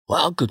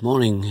Well, good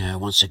morning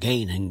once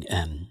again,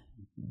 and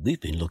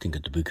we've been looking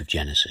at the book of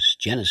Genesis.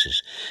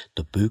 Genesis,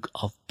 the book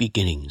of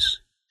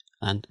beginnings.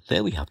 And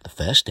there we have the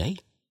first day,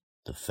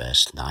 the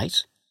first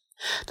night,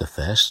 the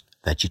first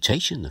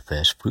vegetation, the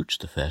first fruits,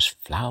 the first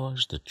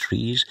flowers, the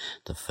trees,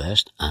 the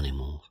first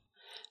animals,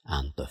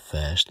 and the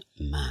first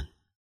man,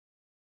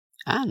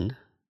 and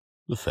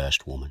the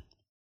first woman.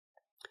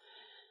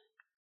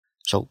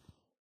 So,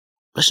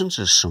 listen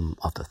to some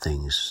of the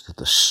things that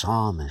the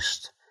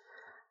psalmist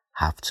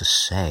have to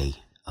say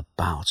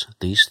about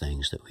these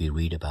things that we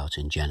read about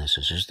in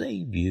Genesis as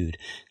they viewed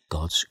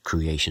God's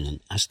creation and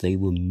as they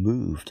were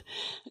moved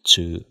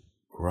to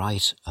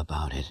write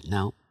about it.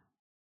 Now,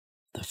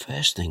 the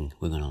first thing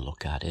we're going to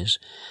look at is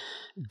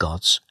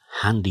God's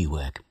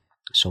handiwork.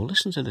 So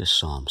listen to this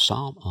psalm,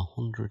 Psalm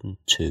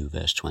 102,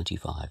 verse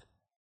 25.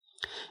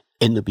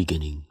 In the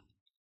beginning,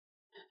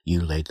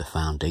 you laid the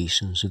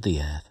foundations of the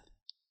earth,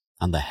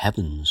 and the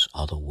heavens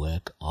are the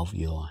work of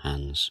your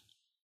hands.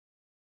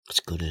 It's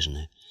good, isn't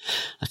it?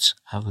 Let's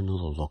have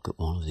another look at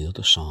one of the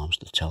other psalms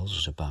that tells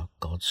us about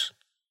God's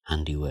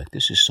handiwork.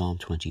 This is Psalm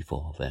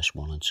 24, verse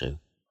 1 and 2.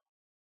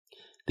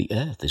 The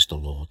earth is the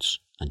Lord's,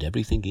 and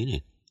everything in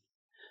it,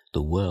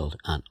 the world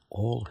and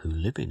all who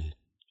live in it.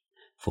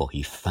 For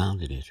he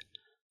founded it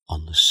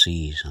on the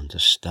seas and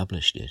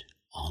established it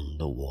on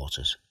the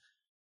waters.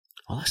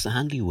 Well, that's the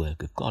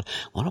handiwork of God.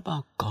 What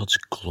about God's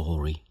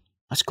glory?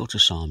 Let's go to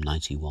Psalm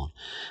 91,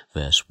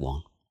 verse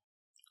 1.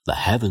 The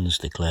heavens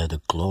declare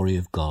the glory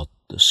of God.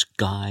 The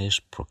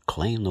skies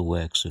proclaim the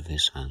works of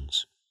his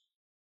hands.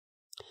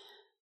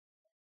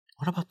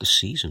 What about the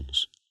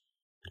seasons?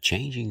 The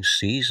changing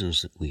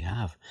seasons that we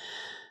have.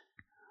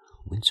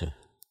 Winter,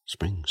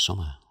 spring,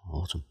 summer,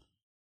 autumn.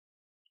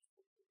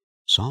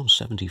 Psalm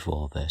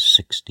 74, verse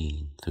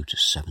 16 through to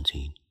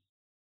 17.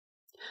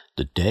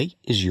 The day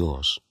is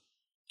yours,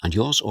 and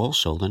yours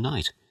also the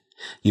night.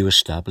 You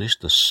established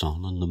the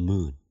sun and the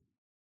moon.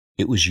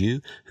 It was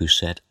you who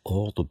set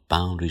all the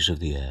boundaries of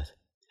the earth.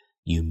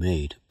 You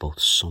made both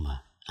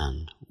summer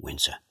and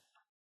winter.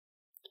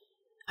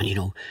 And you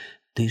know,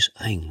 these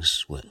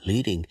things were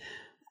leading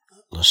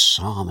the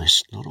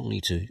psalmist not only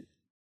to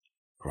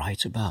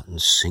write about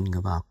and sing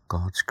about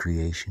God's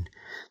creation,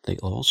 they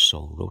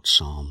also wrote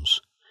psalms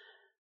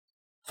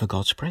for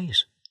God's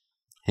praise.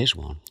 Here's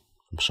one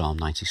from Psalm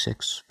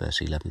 96,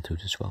 verse 11 through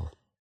to 12.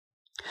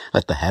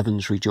 Let the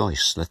heavens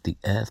rejoice, let the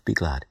earth be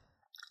glad.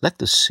 Let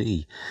the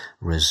sea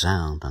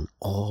resound and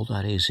all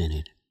that is in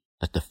it.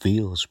 Let the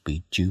fields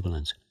be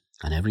jubilant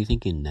and everything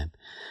in them.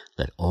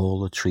 Let all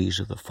the trees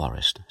of the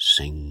forest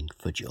sing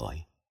for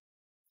joy.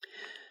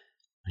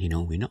 You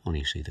know, we not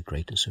only see the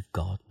greatness of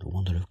God, the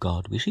wonder of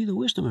God, we see the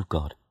wisdom of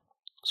God.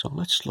 So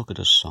let's look at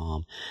a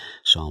psalm,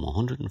 Psalm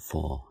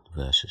 104,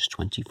 verses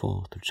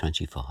 24 to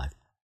 25.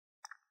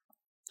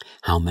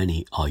 How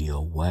many are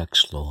your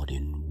works, Lord,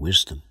 in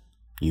wisdom?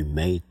 You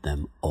made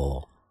them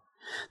all.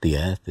 The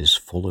earth is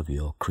full of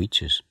your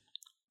creatures.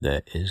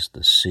 There is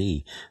the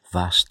sea,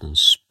 vast and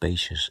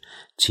spacious,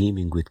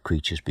 teeming with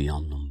creatures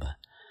beyond number,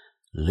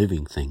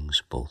 living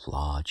things both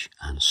large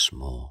and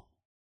small.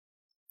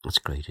 That's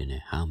great, isn't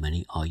it? How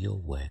many are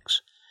your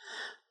works?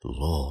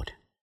 Lord,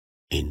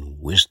 in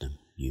wisdom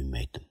you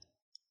made them.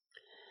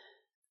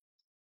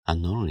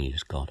 And not only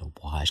is God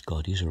a wise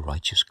God, he's a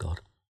righteous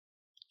God.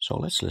 So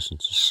let's listen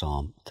to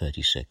Psalm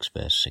 36,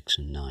 verse 6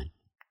 and 9.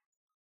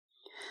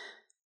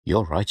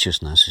 Your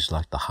righteousness is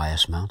like the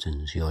highest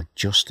mountains, your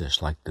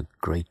justice like the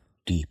great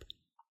deep.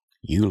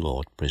 You,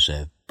 Lord,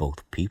 preserve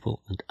both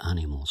people and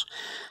animals.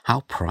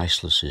 How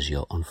priceless is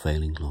your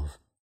unfailing love.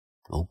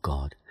 O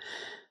God,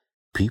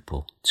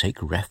 people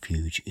take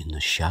refuge in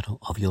the shadow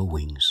of your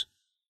wings.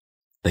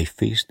 They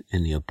feast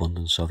in the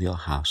abundance of your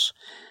house.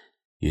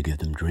 You give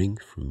them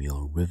drink from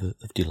your river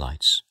of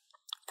delights.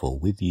 For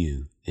with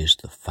you is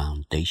the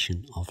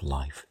foundation of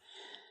life.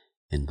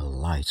 In the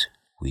light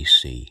we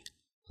see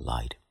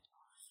light.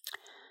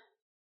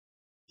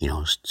 You know,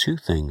 there's two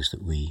things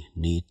that we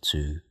need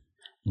to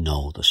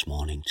know this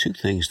morning, two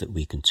things that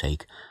we can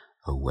take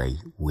away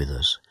with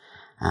us.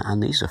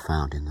 And these are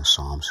found in the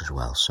Psalms as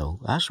well. So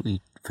as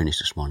we finish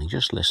this morning,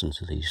 just listen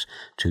to these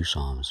two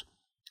Psalms.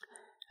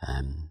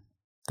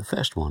 The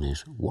first one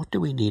is, what do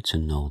we need to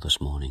know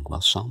this morning? Well,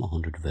 Psalm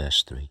 100,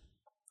 verse 3.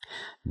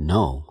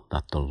 Know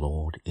that the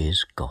Lord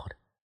is God.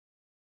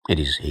 It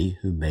is he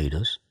who made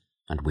us,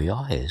 and we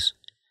are his,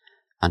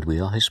 and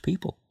we are his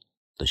people,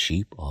 the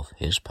sheep of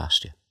his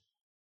pasture.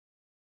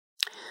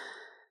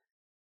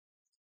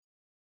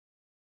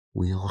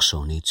 We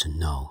also need to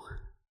know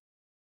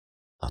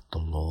that the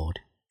Lord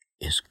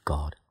is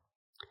God,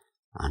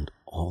 and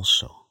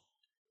also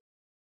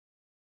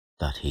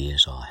that he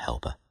is our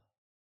helper.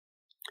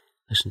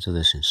 Listen to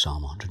this in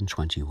Psalm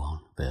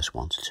 121, verse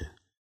 1 to 2.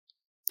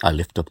 I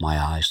lift up my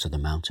eyes to the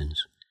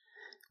mountains.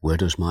 Where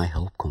does my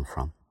help come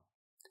from?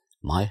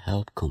 My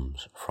help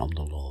comes from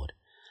the Lord,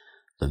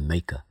 the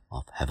maker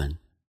of heaven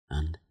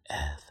and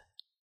earth.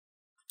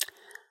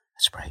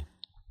 Let's pray.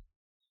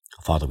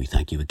 Father, we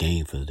thank you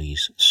again for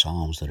these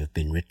psalms that have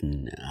been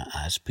written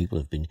as people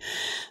have been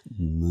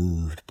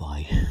moved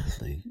by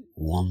the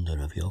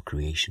wonder of your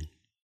creation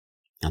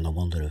and the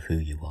wonder of who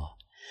you are.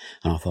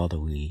 And our Father,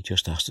 we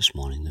just ask this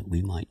morning that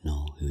we might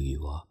know who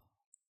you are,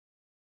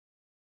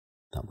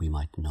 that we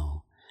might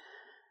know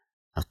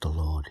that the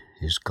Lord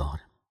is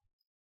God,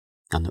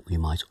 and that we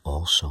might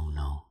also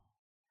know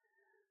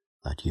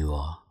that you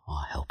are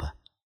our helper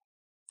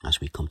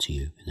as we come to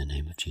you in the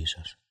name of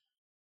Jesus.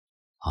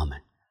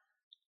 Amen.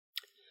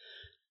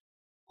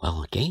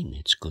 Well, again,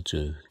 it's good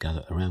to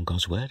gather around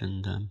God's Word,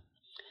 and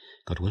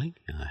God willing,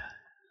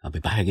 I'll be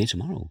back again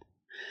tomorrow.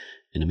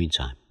 In the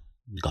meantime,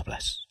 God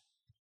bless.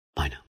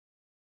 Bye now.